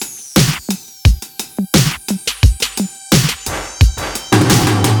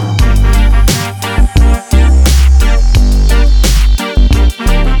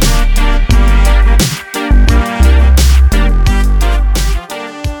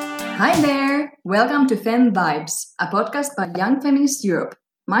Hi there! Welcome to Fem Vibes, a podcast by Young Feminist Europe.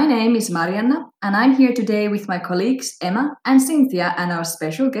 My name is Marianna, and I'm here today with my colleagues Emma and Cynthia and our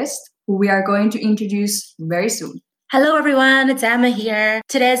special guest, who we are going to introduce very soon. Hello everyone, it's Emma here.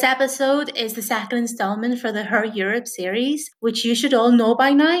 Today's episode is the second installment for the Her Europe series, which you should all know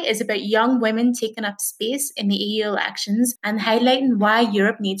by now is about young women taking up space in the EU elections and highlighting why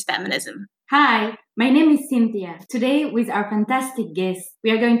Europe needs feminism. Hi, my name is Cynthia. Today, with our fantastic guest,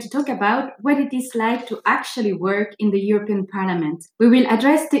 we are going to talk about what it is like to actually work in the European Parliament. We will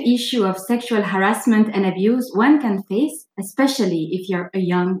address the issue of sexual harassment and abuse one can face, especially if you're a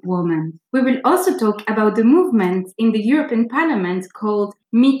young woman. We will also talk about the movement in the European Parliament called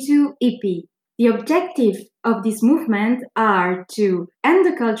MeToo EP. The objective of this movement are to end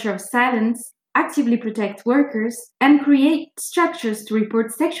the culture of silence, actively protect workers, and create structures to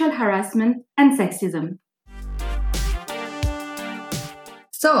report sexual harassment and sexism.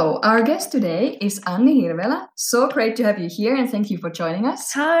 So, our guest today is Anni Hirvelä. So great to have you here and thank you for joining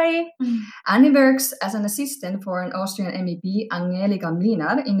us. Hi! Anni works as an assistant for an Austrian MEP, Angelika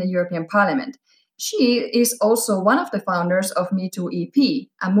Mlinar, in the European Parliament. She is also one of the founders of MeToo EP,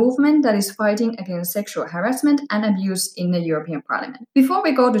 a movement that is fighting against sexual harassment and abuse in the European Parliament. Before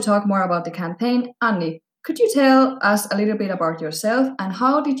we go to talk more about the campaign, Anni, could you tell us a little bit about yourself and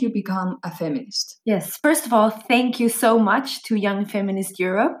how did you become a feminist? Yes, first of all, thank you so much to Young Feminist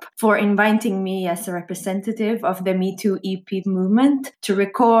Europe for inviting me as a representative of the MeToo EP movement to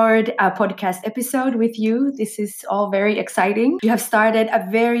record a podcast episode with you. This is all very exciting. You have started a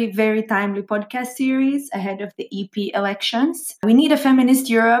very, very timely podcast series ahead of the EP elections. We need a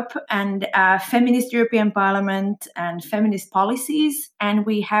feminist Europe and a feminist European Parliament and feminist policies, and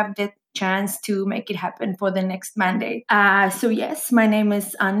we have the chance to make it happen for the next mandate. So yes, my name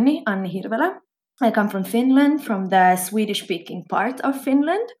is Anni Hirvelä. I come from Finland, from the Swedish-speaking part of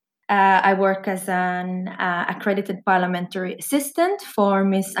Finland. I work as an accredited parliamentary assistant for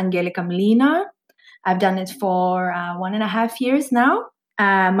Miss Angelika Mlinar. I've done it for 1.5 years now.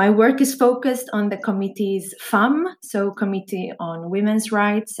 My work is focused on the committees FAM, so Committee on Women's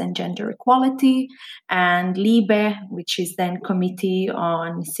Rights and Gender Equality, and LIBE, which is then Committee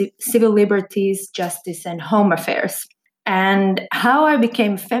on Civil Liberties, Justice and Home Affairs. And how I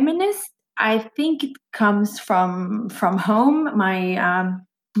became feminist, I think it comes from home. My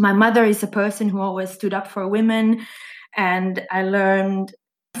mother is a person who always stood up for women, and I learned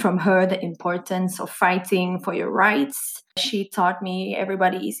from her the importance of fighting for your rights. She taught me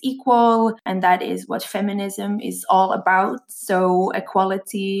everybody is equal, and that is what feminism is all about. So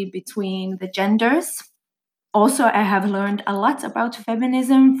equality between the genders. Also, I have learned a lot about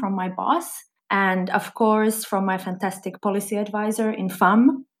feminism from my boss, and of course from my fantastic policy advisor in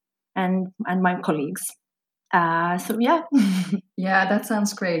FAM and my colleagues. So yeah. Yeah, that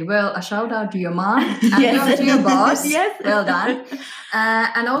sounds great. Well, a shout out to your mom and to your boss. Yes. Well done.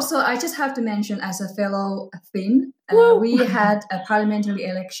 And also, I just have to mention, as a fellow Finn, we had parliamentary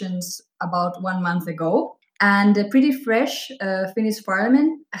elections about 1 month ago. And the pretty fresh Finnish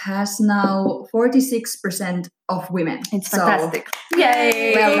parliament has now 46% of women. It's fantastic.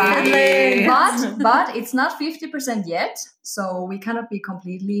 Yay! Well done. But it's not 50% yet. So we cannot be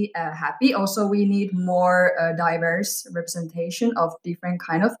completely happy. Also, we need more diverse representation of different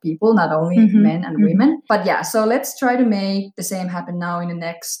kind of people, not only men and women. But yeah, so let's try to make the same happen now in the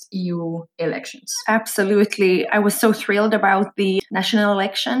next EU elections. Absolutely. I was so thrilled about the national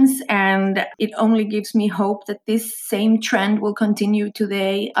elections, and it only gives me hope that this same trend will continue to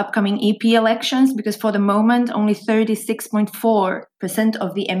the upcoming EP elections, because for the moment, only 36.4%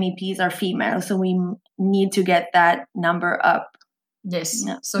 of the MEPs are female. So we need to get that number up. Yes,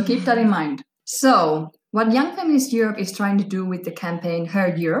 so keep that in mind. So, what Young Feminist Europe is trying to do with the campaign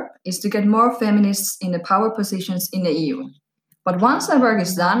Her Europe is to get more feminists in the power positions in the EU. But once that work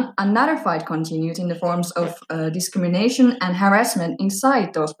is done, another fight continues in the forms of discrimination and harassment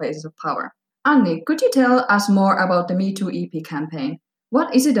inside those places of power. Anni, could you tell us more about the MeToo EP campaign?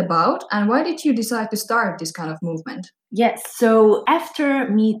 What is it about, and why did you decide to start this kind of movement? Yes, so after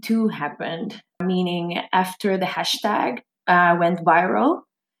Me Too happened, meaning after the hashtag went viral,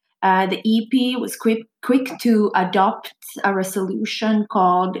 the EP was quick to adopt a resolution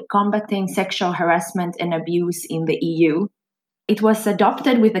called Combating Sexual Harassment and Abuse in the EU. It was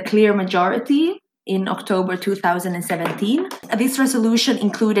adopted with a clear majority in October 2017. This resolution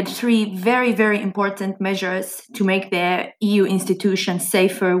included 3 very, very important measures to make the EU institutions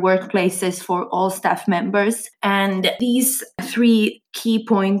safer workplaces for all staff members. And these 3 key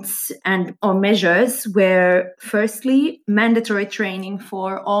points or measures were, firstly, mandatory training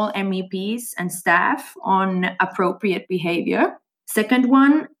for all MEPs and staff on appropriate behavior. Second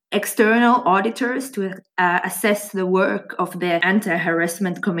one, external auditors to assess the work of the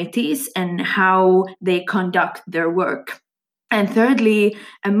anti-harassment committees and how they conduct their work. And thirdly,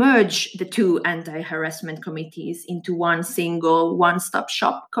 merge the two anti-harassment committees into one single one-stop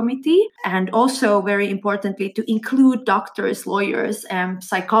shop committee. And also, very importantly, to include doctors, lawyers, and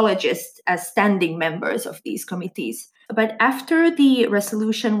psychologists as standing members of these committees. But after the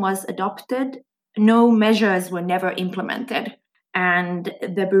resolution was adopted, no measures were never implemented. And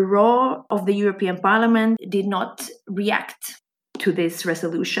the Bureau of the European Parliament did not react to this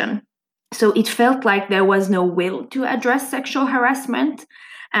resolution. So it felt like there was no will to address sexual harassment.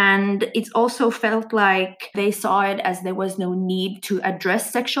 And it also felt like they saw it as there was no need to address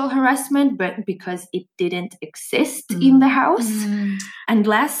sexual harassment, but because it didn't exist in the House. And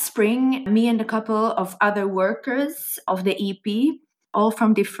last spring, me and a couple of other workers of the EP, all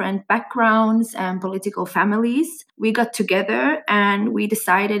from different backgrounds and political families, we got together and we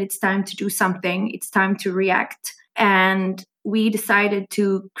decided it's time to do something. It's time to react. And we decided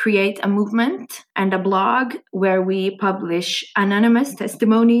to create a movement and a blog where we publish anonymous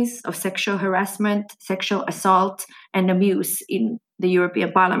testimonies of sexual harassment, sexual assault, and abuse in the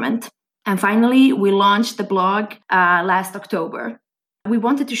European Parliament. And finally, we launched the blog last October. We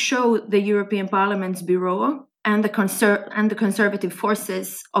wanted to show the European Parliament's Bureau and the conservative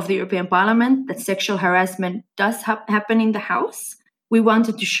forces of the European Parliament that sexual harassment does happen in the House. We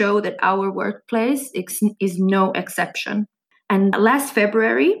wanted to show that our workplace is no exception. And last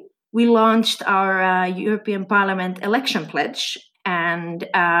February, we launched our European Parliament election pledge, and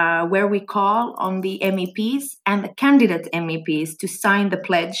where we call on the MEPs and the candidate MEPs to sign the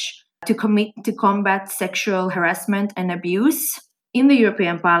pledge to commit to combat sexual harassment and abuse in the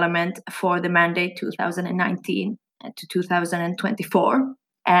European Parliament for the mandate 2019 to 2024.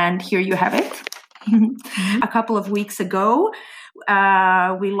 And here you have it. A couple of weeks ago,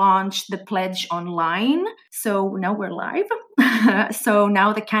 we launched the pledge online. So now we're live. So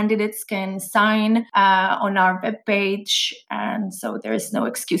now the candidates can sign on our webpage. And so there's no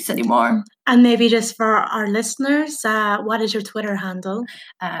excuse anymore. And maybe just for our listeners, what is your Twitter handle?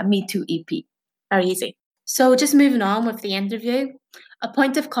 Me2EP. Very easy. So just moving on with the interview, a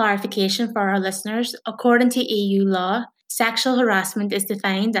point of clarification for our listeners. According to EU law, sexual harassment is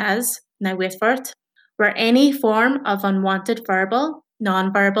defined as, now wait for it, where any form of unwanted verbal,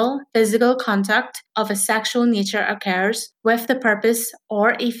 non-verbal, physical contact of a sexual nature occurs with the purpose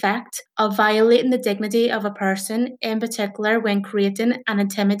or effect of violating the dignity of a person, in particular when creating an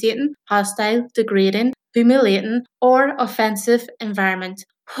intimidating, hostile, degrading, humiliating, or offensive environment.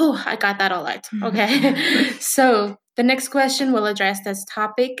 Whew, I got that all out. Okay. So the next question will address this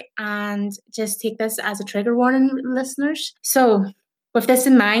topic, and just take this as a trigger warning, listeners. So with this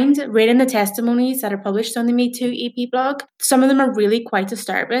in mind, reading the testimonies that are published on the Me2EP blog, some of them are really quite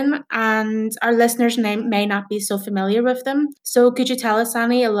disturbing, and our listeners may not be so familiar with them. So could you tell us,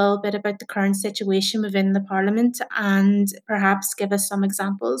 Annie, a little bit about the current situation within the Parliament, and perhaps give us some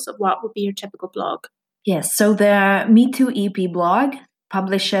examples of what would be your typical blog? Yes, so the Me2EP blog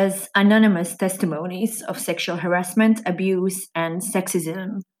publishes anonymous testimonies of sexual harassment, abuse, and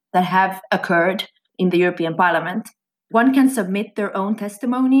sexism that have occurred in the European Parliament. One can submit their own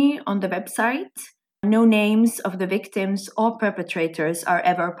testimony on the website. No names of the victims or perpetrators are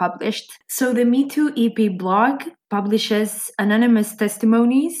ever published. So the Me2EP blog publishes anonymous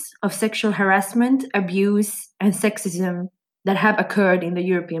testimonies of sexual harassment, abuse, and sexism that have occurred in the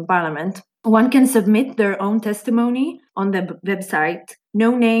European Parliament. One can submit their own testimony on the website.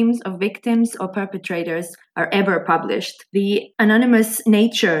 No names of victims or perpetrators are ever published. The anonymous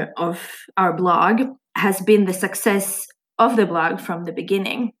nature of our blog has been the success of the blog from the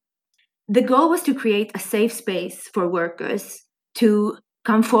beginning. The goal was to create a safe space for workers to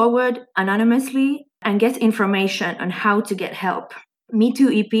come forward anonymously and get information on how to get help.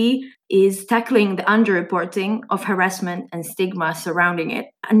 Me2EP is tackling the underreporting of harassment and stigma surrounding it.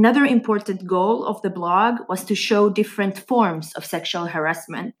 Another important goal of the blog was to show different forms of sexual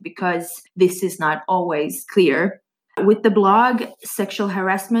harassment, because this is not always clear. With the blog, sexual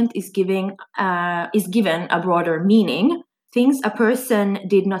harassment is given a broader meaning. Things a person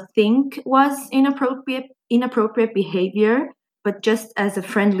did not think was inappropriate behavior, but just as a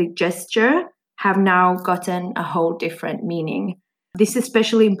friendly gesture, have now gotten a whole different meaning. This is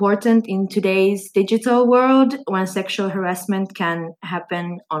especially important in today's digital world when sexual harassment can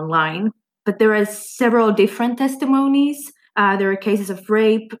happen online. But there are several different testimonies. There are cases of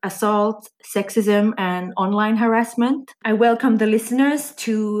rape, assault, sexism, and online harassment. I welcome the listeners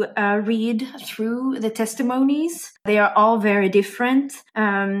to read through the testimonies. They are all very different.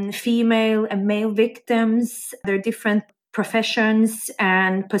 Female and male victims, there are different professions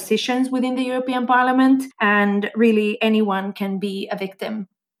and positions within the European Parliament, and really anyone can be a victim.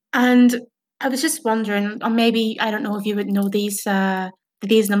 And I was just wondering, or maybe, I don't know if you would know these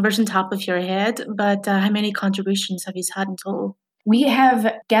numbers on top of your head, but how many contributions have you had in total? We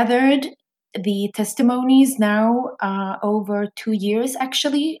have gathered the testimonies now over 2 years,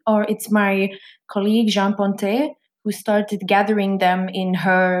 actually, or it's my colleague Jean Pontet who started gathering them in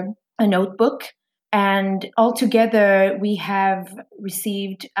her notebook. And altogether, we have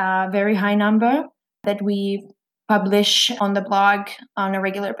received a very high number that we publish on the blog on a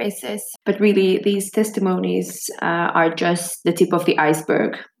regular basis. But really, these testimonies are just the tip of the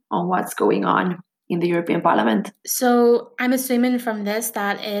iceberg on what's going on in the European Parliament. So I'm assuming from this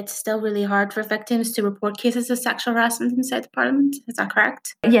that it's still really hard for victims to report cases of sexual harassment inside the Parliament. Is that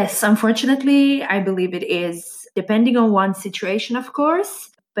correct? Yes, unfortunately, I believe it is, depending on one's situation, of course.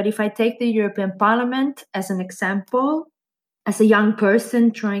 But if I take the European Parliament as an example, as a young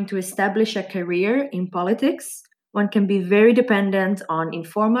person trying to establish a career in politics, one can be very dependent on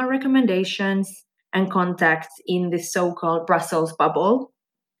informal recommendations and contacts in the so-called Brussels bubble.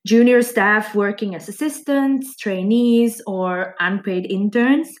 Junior staff working as assistants, trainees, or unpaid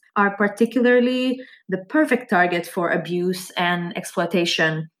interns are particularly the perfect target for abuse and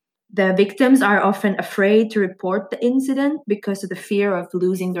exploitation. The victims are often afraid to report the incident because of the fear of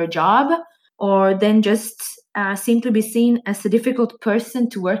losing their job, or then just simply be seen as a difficult person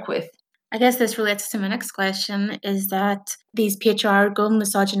to work with. I guess this relates to my next question, is that these patriarchal,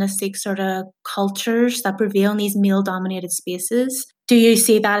 misogynistic sort of cultures that prevail in these male-dominated spaces, do you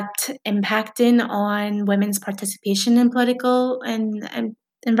see that impacting on women's participation in political and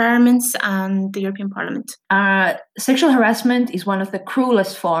environments and the European Parliament? Sexual harassment is one of the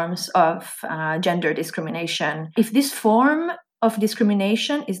cruelest forms of gender discrimination. If this form of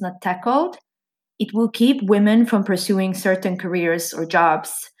discrimination is not tackled, it will keep women from pursuing certain careers or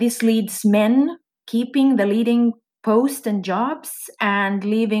jobs. This leads men keeping the leading posts and jobs and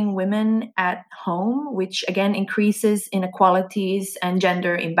leaving women at home, which again increases inequalities and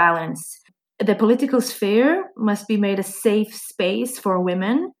gender imbalance. The political sphere must be made a safe space for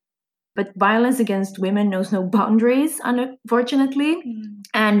women, but violence against women knows no boundaries, unfortunately,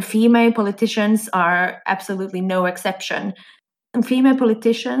 and female politicians are absolutely no exception. And female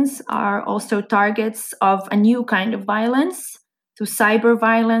politicians are also targets of a new kind of violence, so cyber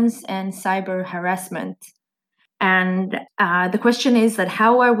violence and cyber harassment. And the question is that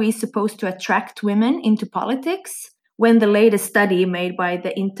how are we supposed to attract women into politics when the latest study made by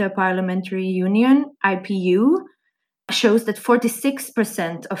the Inter-Parliamentary Union, IPU, shows that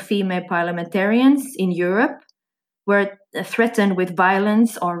 46% of female parliamentarians in Europe were threatened with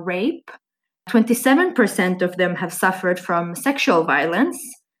violence or rape. 27% of them have suffered from sexual violence,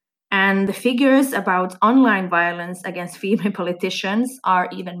 and the figures about online violence against female politicians are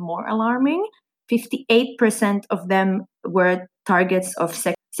even more alarming. 58% of them were targets of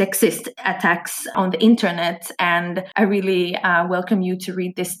sexist attacks on the internet, and I really welcome you to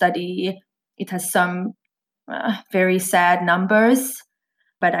read this study. It has some very sad numbers,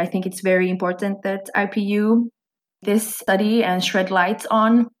 but I think it's very important that IPU this study and shed light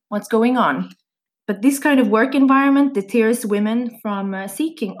on what's going on. But this kind of work environment deters women from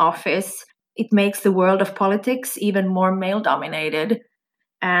seeking office. It makes the world of politics even more male-dominated.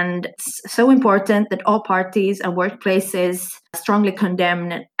 And it's so important that all parties and workplaces strongly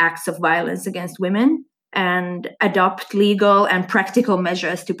condemn acts of violence against women and adopt legal and practical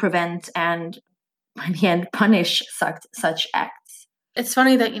measures to prevent and, in the end, punish such acts. It's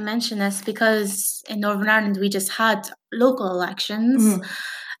funny that you mention this because in Northern Ireland we just had local elections.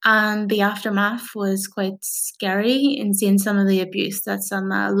 And the aftermath was quite scary in seeing some of the abuse that some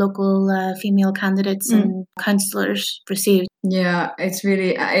local female candidates and councillors received. Yeah, it's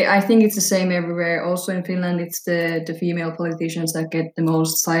really, I think it's the same everywhere. Also in Finland, it's the female politicians that get the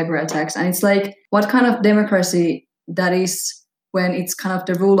most cyber attacks. And it's like, what kind of democracy that is when it's kind of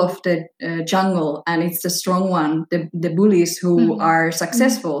the rule of the jungle and it's the strong one, the bullies who are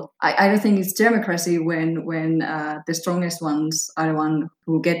successful. I don't think it's democracy when the strongest ones are the one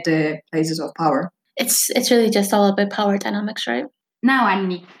who get the places of power. It's really just all about power dynamics, right? Now,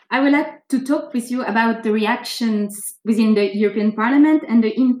 Anni, I would like to talk with you about the reactions within the European Parliament and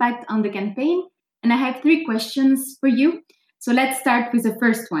the impact on the campaign. And I have 3 questions for you. So let's start with the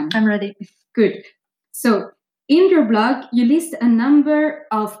first one. I'm ready. Good. So in your blog, you list a number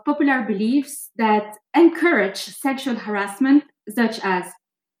of popular beliefs that encourage sexual harassment, such as,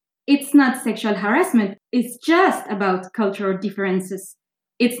 it's not sexual harassment, it's just about cultural differences.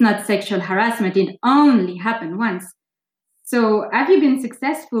 It's not sexual harassment, it only happened once. So, have you been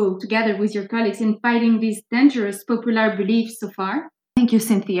successful together with your colleagues in fighting these dangerous popular beliefs so far? Thank you,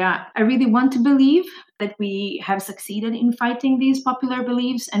 Cynthia. I really want to believe that we have succeeded in fighting these popular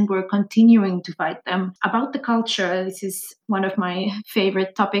beliefs and we're continuing to fight them. About the culture, this is one of my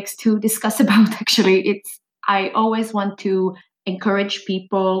favorite topics to discuss about, actually. I always want to encourage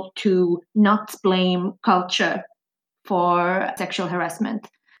people to not blame culture for sexual harassment.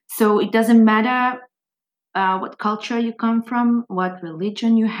 So it doesn't matter what culture you come from, what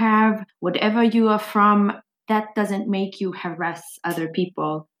religion you have, whatever you are from, that doesn't make you harass other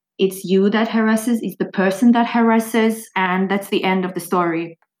people. It's you that harasses, it's the person that harasses, and that's the end of the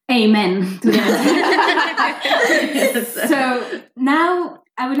story. Amen to that. So now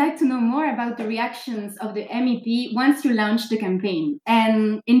I would like to know more about the reactions of the MEP once you launched the campaign.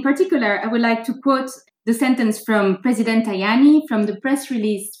 And in particular, I would like to quote the sentence from President Tajani from the press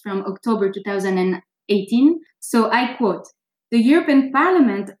release from October 2018. So I quote, "The European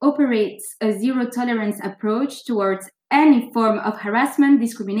Parliament operates a zero-tolerance approach towards any form of harassment,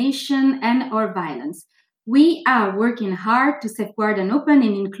 discrimination, and/or violence. We are working hard to safeguard an open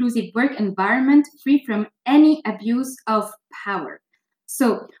and inclusive work environment free from any abuse of power."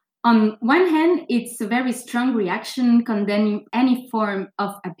 So, on one hand, it's a very strong reaction condemning any form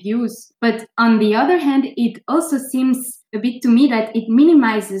of abuse. But on the other hand, it also seems a bit to me that it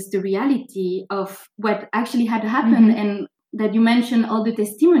minimizes the reality of what actually had happened and that you mentioned all the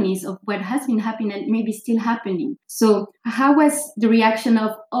testimonies of what has been happening and maybe still happening. So how was the reaction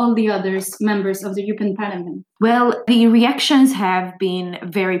of all the others members of the European Parliament? Well, the reactions have been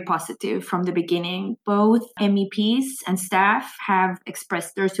very positive from the beginning. Both MEPs and staff have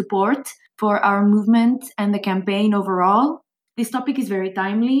expressed their support for our movement and the campaign overall. This topic is very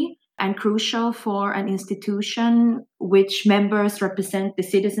timely and crucial for an institution which members represent the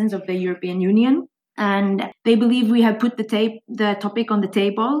citizens of the European Union. And they believe we have put the topic on the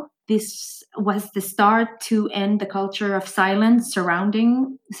table. This was the start to end the culture of silence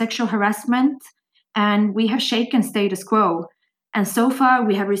surrounding sexual harassment. And we have shaken status quo. And so far,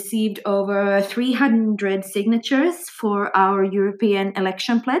 we have received over 300 signatures for our European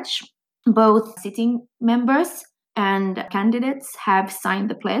election pledge. Both sitting members and candidates have signed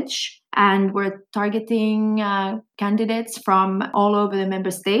the pledge. And we're targeting candidates from all over the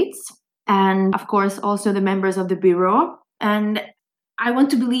member states. And of course, also the members of the Bureau. And I want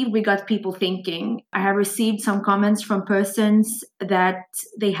to believe we got people thinking. I have received some comments from persons that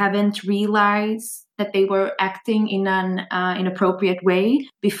they haven't realized that they were acting in an inappropriate way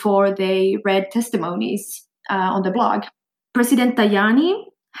before they read testimonies on the blog. President Tajani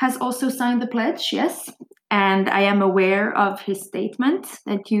has also signed the pledge, yes. And I am aware of his statement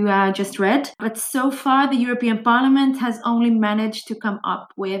that you just read. But so far, the European Parliament has only managed to come up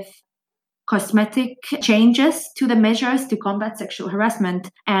with cosmetic changes to the measures to combat sexual harassment,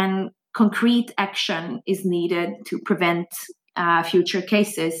 and concrete action is needed to prevent future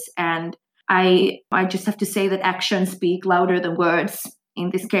cases. And I just have to say that actions speak louder than words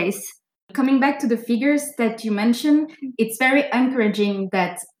in this case. Coming back to the figures that you mentioned, it's very encouraging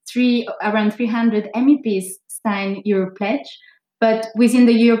that around 300 MEPs signed your pledge. But within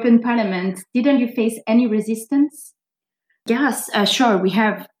the European Parliament, didn't you face any resistance? Yes, sure. We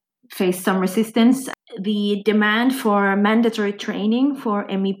have faced some resistance. The demand for mandatory training for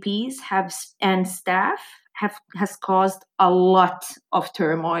MEPs and staff has caused a lot of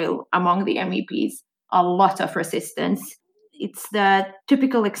turmoil among the MEPs, a lot of resistance. It's the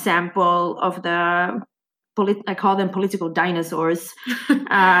typical example of the, I call them political dinosaurs,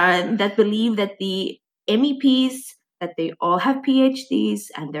 that believe that the MEPs, that they all have PhDs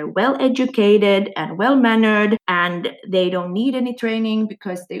and they're well educated and well mannered and they don't need any training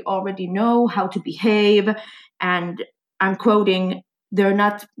because they already know how to behave. And I'm quoting, they're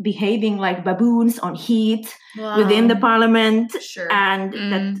not behaving like baboons on heat within the parliament. Sure. And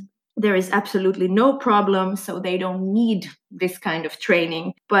that there is absolutely no problem, so they don't need this kind of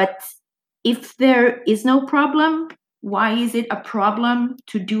training. But if there is no problem, why is it a problem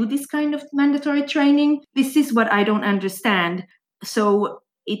to do this kind of mandatory training? This is what I don't understand. So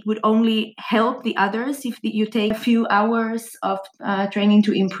it would only help the others if you take a few hours of training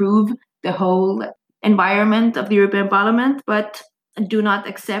to improve the whole environment of the European Parliament, but do not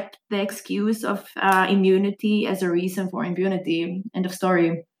accept the excuse of immunity as a reason for impunity. End of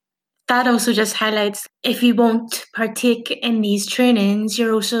story. That also just highlights if you won't partake in these trainings,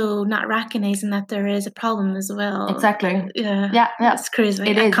 you're also not recognizing that there is a problem as well. Exactly. Yeah. It's crazy.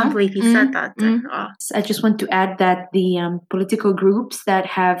 I can't believe he said that. Oh. I just want to add that the political groups that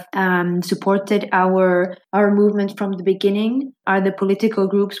have supported our movement from the beginning are the political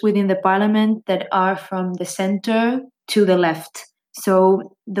groups within the parliament that are from the center to the left.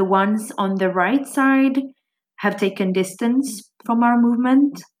 So the ones on the right side have taken distance from our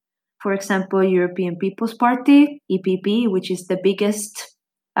movement. For example, European People's Party, EPP, which is the biggest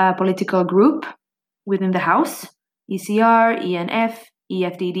political group within the House, ECR, ENF,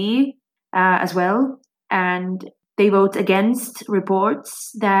 EFDD as well. And they vote against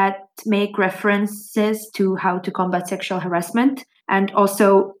reports that make references to how to combat sexual harassment. And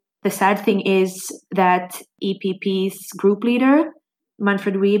also, the sad thing is that EPP's group leader,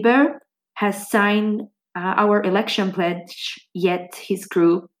 Manfred Weber, has signed our election pledge, yet his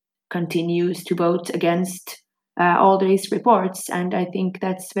group continues to vote against all these reports. And I think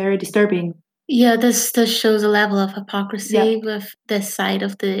that's very disturbing. Yeah, this shows a level of hypocrisy with this side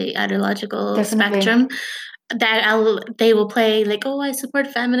of the ideological spectrum. They will play like, oh, I support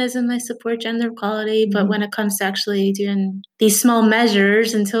feminism, I support gender equality, but when it comes to actually doing these small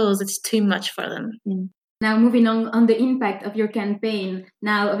measures and tools, it's too much for them. Now, moving on the impact of your campaign.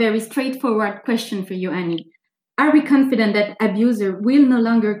 Now, a very straightforward question for you, Annie. Are we confident that abuser will no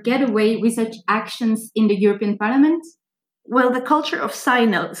longer get away with such actions in the European Parliament? Well, the culture of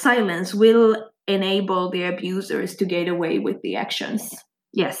silence will enable the abusers to get away with the actions.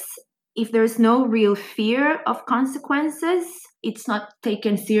 Yes. If there's no real fear of consequences, it's not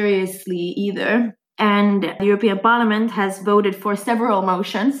taken seriously either. And the European Parliament has voted for several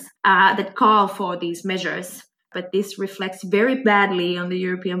motions that call for these measures. But this reflects very badly on the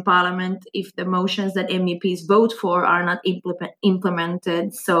European Parliament if the motions that MEPs vote for are not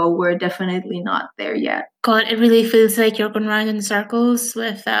implemented. So we're definitely not there yet. God, it really feels like you're going round in circles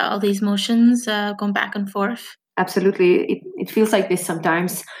with all these motions going back and forth. Absolutely. It feels like this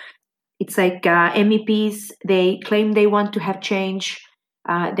sometimes. It's like MEPs, they claim they want to have change.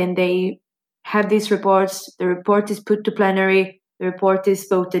 Then they have these reports. The report is put to plenary. The report is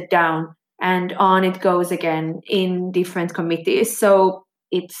voted down. And on it goes again in different committees. So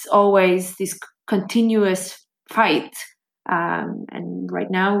it's always this continuous fight. And right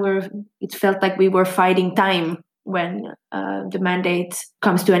now it felt like we were fighting time when the mandate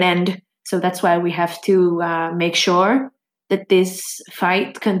comes to an end. So that's why we have to make sure that this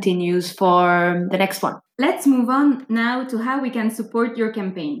fight continues for the next one. Let's move on now to how we can support your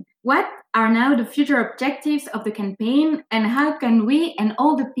campaign. What are now the future objectives of the campaign, and how can we and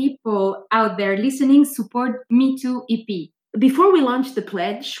all the people out there listening support Me Too EP? Before we launched the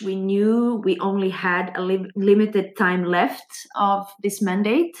pledge, we knew we only had a limited time left of this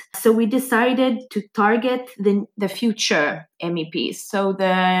mandate. So we decided to target the future MEPs, so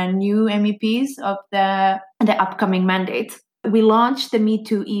the new MEPs of the upcoming mandate. We launched the Me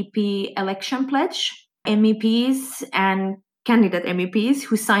Too EP election pledge. MEPs and candidate MEPs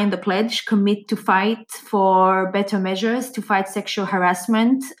who sign the pledge commit to fight for better measures to fight sexual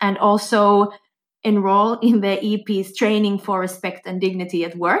harassment and also enroll in the EP's training for respect and dignity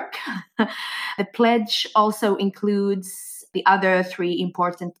at work. The pledge also includes the other three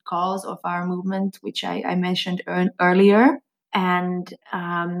important calls of our movement, which I mentioned earlier. And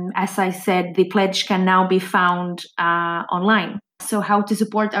as I said, the pledge can now be found online. So how to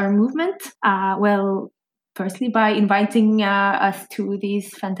support our movement? Well, firstly, by inviting us to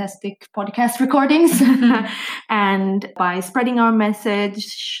these fantastic podcast recordings and by spreading our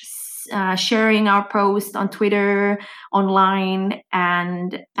message, sharing our post on Twitter, online,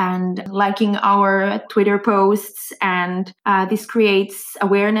 and liking our Twitter posts. And this creates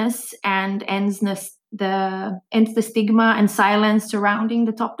awareness and ends the stigma and silence surrounding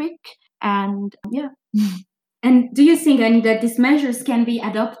the topic. And yeah. And do you think, Annie, that these measures can be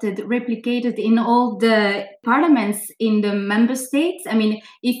adopted, replicated in all the parliaments in the member states? I mean,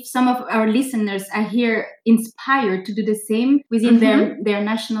 if some of our listeners are here inspired to do the same within their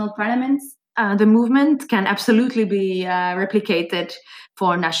national parliaments? The movement can absolutely be replicated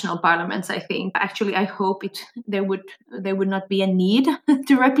for national parliaments, I think. Actually, I hope there would not be a need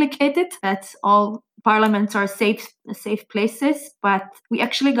to replicate it. That's all. Parliaments are safe places. But we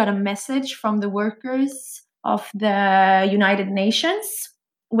actually got a message from the workers of the United Nations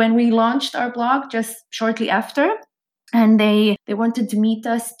when we launched our blog just shortly after. And they wanted to meet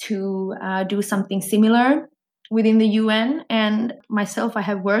us to do something similar within the UN. And myself, I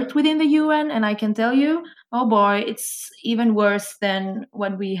have worked within the UN, and I can tell you, oh boy, it's even worse than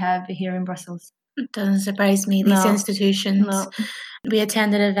what we have here in Brussels. It doesn't surprise me, these institutions. No. We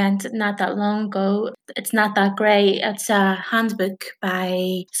attended an event not that long ago. It's not that great. It's a handbook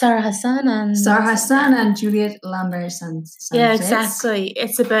by Sarah Hassan and Juliet Lambert. Yeah, exactly.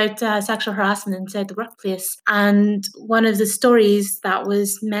 It's about sexual harassment inside the workplace. And one of the stories that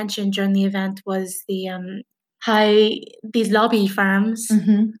was mentioned during the event was the how these lobby firms,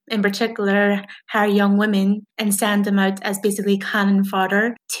 in particular, hire young women and send them out as basically cannon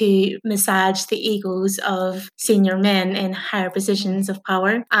fodder to massage the egos of senior men in higher positions of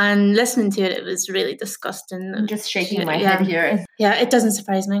power. And listening to it, it was really disgusting. I'm just shaking my head here. Yeah, it doesn't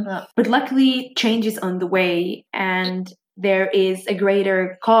surprise me. But luckily, change is on the way, and there is a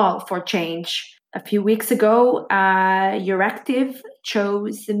greater call for change. A few weeks ago, Euractiv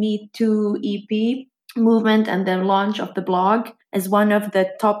chose the Me Too EP movement and the launch of the blog as one of the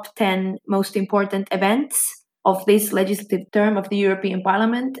top 10 most important events of this legislative term of the European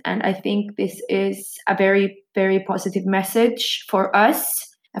Parliament. And I think this is a very, very positive message for us,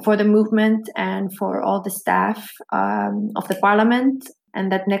 for the movement, and for all the staff of the Parliament.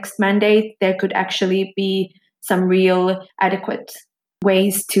 And that next mandate, there could actually be some real adequate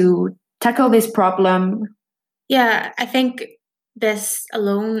ways to tackle this problem. Yeah, I think this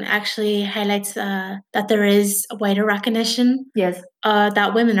alone actually highlights that there is a wider recognition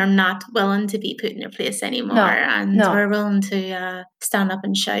that women are not willing to be put in their place anymore, and we're willing to stand up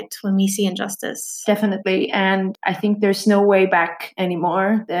and shout when we see injustice. Definitely, and I think there's no way back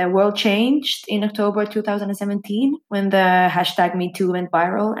anymore. The world changed in October 2017 when the hashtag #MeToo went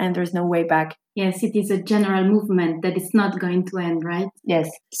viral, and there's no way back. Yes, it is a general movement that is not going to end, right? Yes.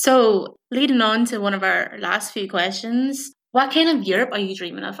 So, leading on to one of our last few questions, what kind of Europe are you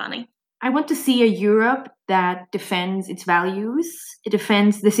dreaming of, Annie? I want to see a Europe that defends its values. It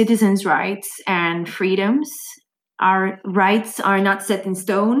defends the citizens' rights and freedoms. Our rights are not set in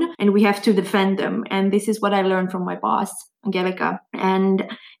stone, and we have to defend them. And this is what I learned from my boss, Angelica. And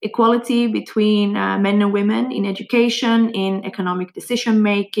equality between men and women in education, in economic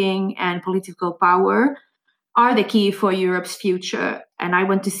decision-making, and political power are the key for Europe's future. And I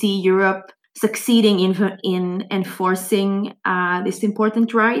want to see Europe succeeding in enforcing this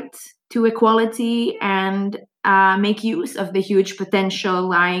important right to equality and make use of the huge potential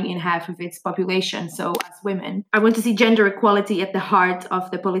lying in half of its population. So as women, I want to see gender equality at the heart of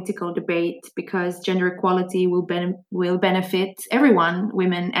the political debate, because gender equality will benefit everyone,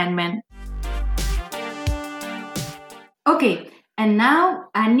 women and men. Okay, and now,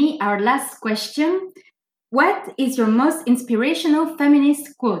 Annie, our last question. What is your most inspirational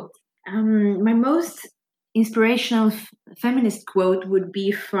feminist quote? My most inspirational feminist quote would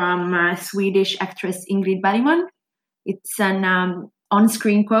be from Swedish actress Ingrid Bergman. It's an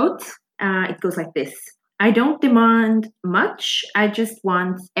on-screen quote. It goes like this: "I don't demand much, I just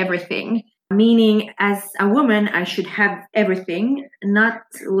want everything." Meaning, as a woman, I should have everything, not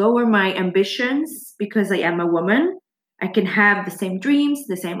lower my ambitions because I am a woman. I can have the same dreams,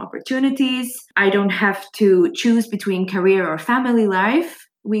 the same opportunities. I don't have to choose between career or family life.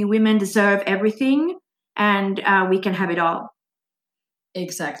 We women deserve everything, and we can have it all.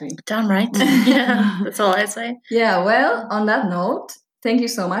 Exactly. Damn right. Yeah, that's all I say. Yeah, well, on that note, thank you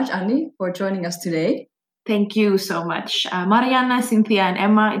so much, Annie, for joining us today. Thank you so much, Marianna, Cynthia, and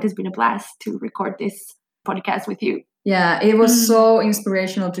Emma. It has been a blast to record this podcast with you. Yeah, it was so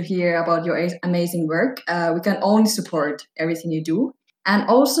inspirational to hear about your amazing work. We can only support everything you do. And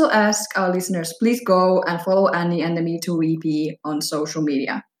also ask our listeners, please go and follow Annie and the Me Too EP on social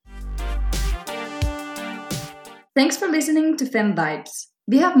media. Thanks for listening to Fem Vibes.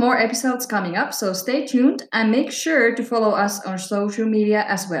 We have more episodes coming up, so stay tuned and make sure to follow us on social media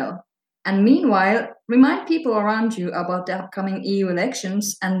as well. And meanwhile, remind people around you about the upcoming EU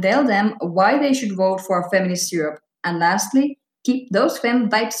elections and tell them why they should vote for a feminist Europe. And lastly, keep those Fem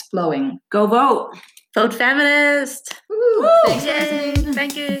Vibes flowing. Go vote! Vote feminist! Woo! Thanks for listening.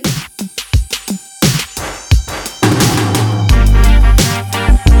 Thank you.